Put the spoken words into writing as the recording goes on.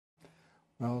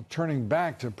Well, turning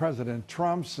back to President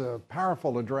Trump's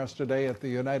powerful address today at the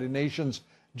United Nations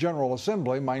General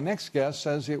Assembly, my next guest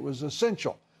says it was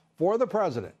essential for the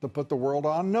president to put the world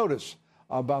on notice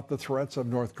about the threats of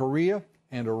North Korea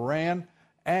and Iran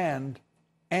and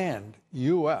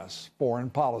U.S. foreign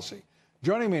policy.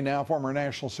 Joining me now, former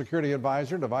National Security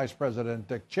Advisor to Vice President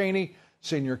Dick Cheney,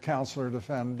 Senior Counselor to the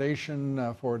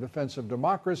Foundation for Defense of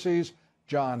Democracies,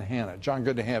 John Hanna. John,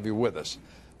 good to have you with us.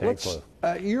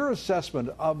 Your assessment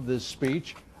of this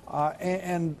speech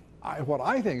and what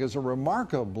I think is a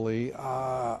remarkably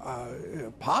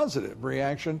positive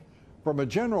reaction from a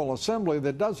General Assembly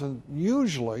that doesn't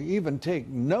usually even take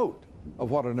note of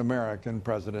what an American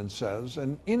president says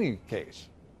in any case.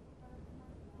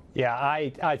 Yeah,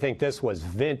 I think this was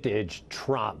vintage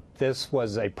Trump. This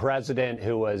was a president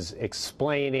who was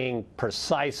explaining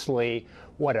precisely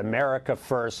what America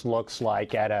First looks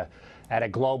like at a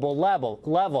global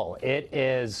level. It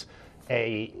is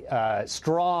a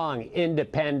strong,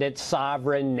 independent,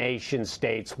 sovereign nation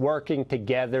states working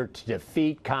together to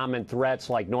defeat common threats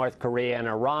like North Korea and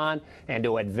Iran and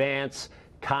to advance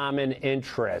common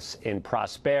interests in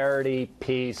prosperity,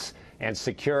 peace, and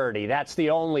security. That's the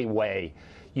only way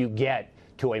you get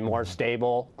to a more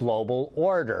stable global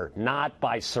order, not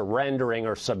by surrendering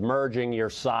or submerging your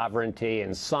sovereignty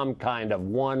in some kind of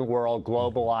one world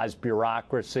globalized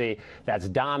bureaucracy that's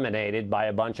dominated by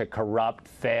a bunch of corrupt,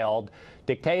 failed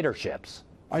dictatorships.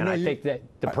 I think that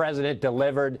the president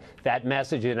delivered that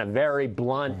message in a very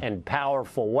blunt and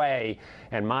powerful way.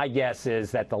 And my guess is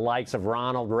that the likes of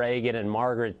Ronald Reagan and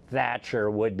Margaret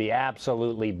Thatcher would be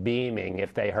absolutely beaming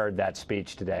if they heard that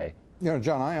speech today. You know,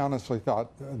 John, I honestly thought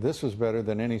this was better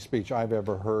than any speech I've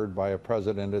ever heard by a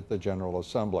president at the General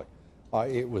Assembly.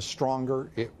 It was stronger,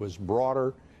 it was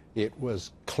broader, it was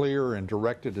clear and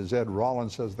directed, as Ed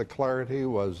Rollins says. The clarity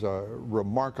was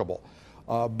remarkable.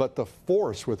 But the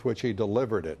force with which he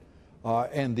delivered it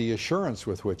and the assurance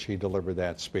with which he delivered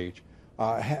that speech,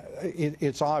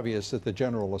 it's obvious that the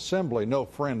General Assembly, no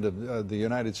friend of the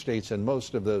United States in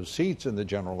most of those seats in the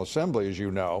General Assembly, as you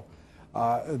know,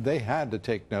 they had to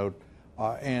take note.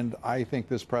 And I think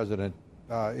this president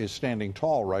is standing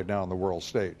tall right now on the world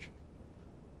stage.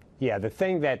 Yeah, the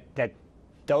thing that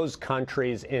those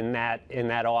countries in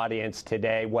that audience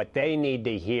today, what they need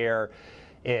to hear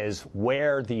is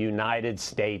where the United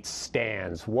States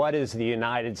stands. What is the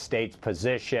United States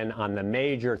position on the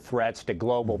major threats to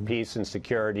global peace and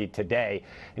security today?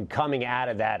 And coming out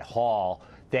of that hall,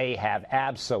 they have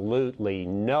absolutely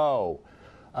no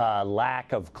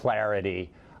lack of clarity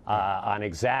on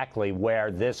exactly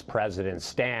where this president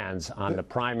stands on the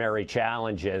primary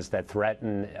challenges that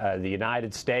threaten the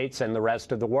United States and the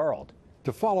rest of the world.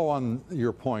 To follow on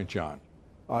your point, John,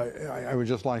 I would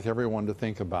just like everyone to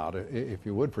think about it, if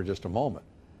you would, for just a moment,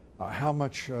 how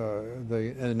much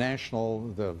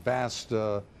the vast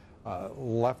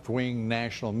left-wing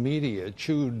national media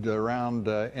chewed around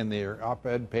in their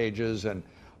op-ed pages and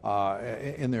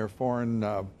in their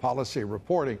foreign policy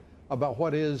reporting about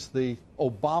what is the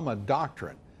Obama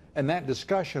doctrine. And that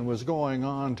discussion was going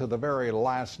on to the very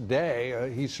last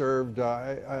day he served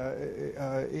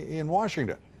in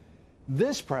Washington.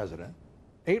 This president,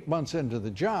 8 months into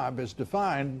the job, has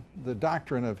defined the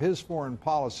doctrine of his foreign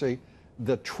policy.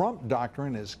 The Trump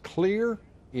doctrine is clear,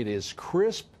 it is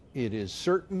crisp, it is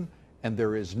certain, and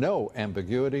there is no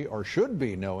ambiguity, or should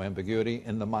be no ambiguity,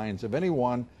 in the minds of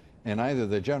anyone in either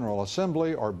the General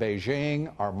Assembly or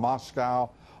Beijing or Moscow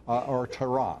or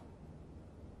Tehran.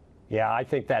 Yeah, I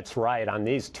think that's right. On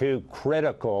these two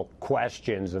critical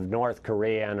questions of North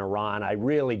Korea and Iran, I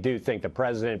really do think the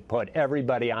president put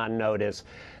everybody on notice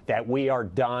that we are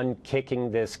done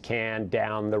kicking this can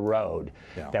down the road,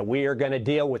 that we are going to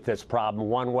deal with this problem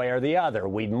one way or the other.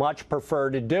 We'd much prefer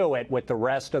to do it with the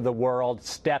rest of the world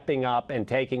stepping up and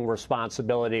taking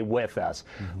responsibility with us.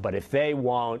 But if they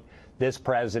won't, this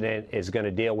president is going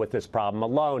to deal with this problem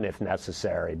alone if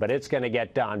necessary. But it's going to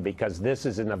get done because this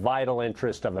is in the vital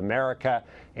interest of America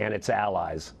and its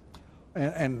allies.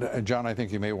 And John, I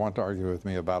think you may want to argue with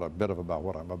me about about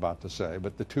what I'm about to say,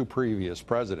 but the two previous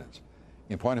presidents,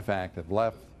 in point of fact, have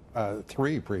left,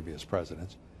 three previous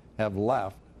presidents have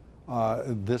left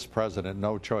this president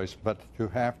no choice but to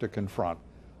have to confront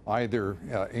either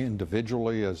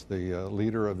individually as the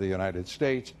leader of the United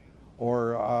States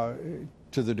or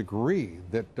to the degree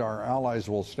that our allies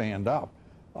will stand up,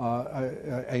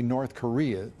 a North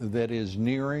Korea that is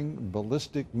nearing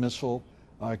ballistic missile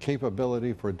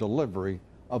capability for delivery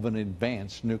of an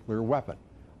advanced nuclear weapon.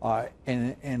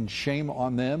 And shame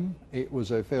on them. It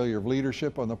was a failure of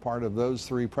leadership on the part of those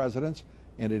three presidents,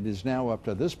 and it is now up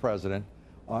to this president,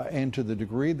 and to the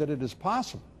degree that it is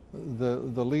possible,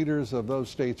 the leaders of those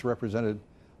states represented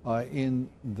in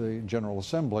the General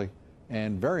Assembly,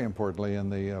 and very importantly in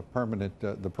the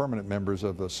permanent members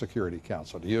of the Security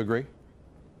Council. Do you agree?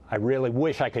 I really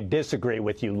wish I could disagree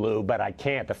with you, Lou, but I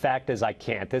can't. The fact is I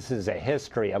can't. This is a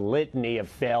history, a litany of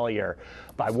failure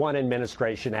by one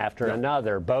administration after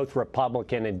another, both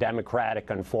Republican and Democratic.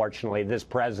 Unfortunately, this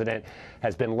president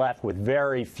has been left with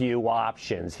very few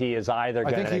options. He is either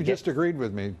going to... I think you just agreed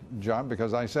with me, John,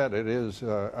 because I said it is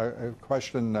a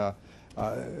question of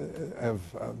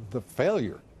the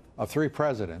failure of three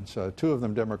presidents, two of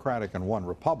them Democratic and one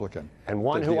Republican. And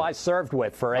one who I served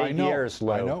with for 8 years,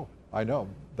 Lou. I know.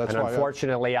 That's and why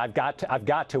unfortunately, I've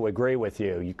got to agree with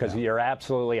you, because you're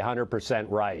absolutely 100%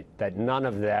 right that none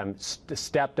of them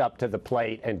stepped up to the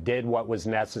plate and did what was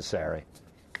necessary.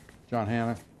 John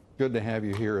Hanna, good to have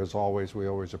you here as always. We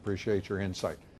always appreciate your insight.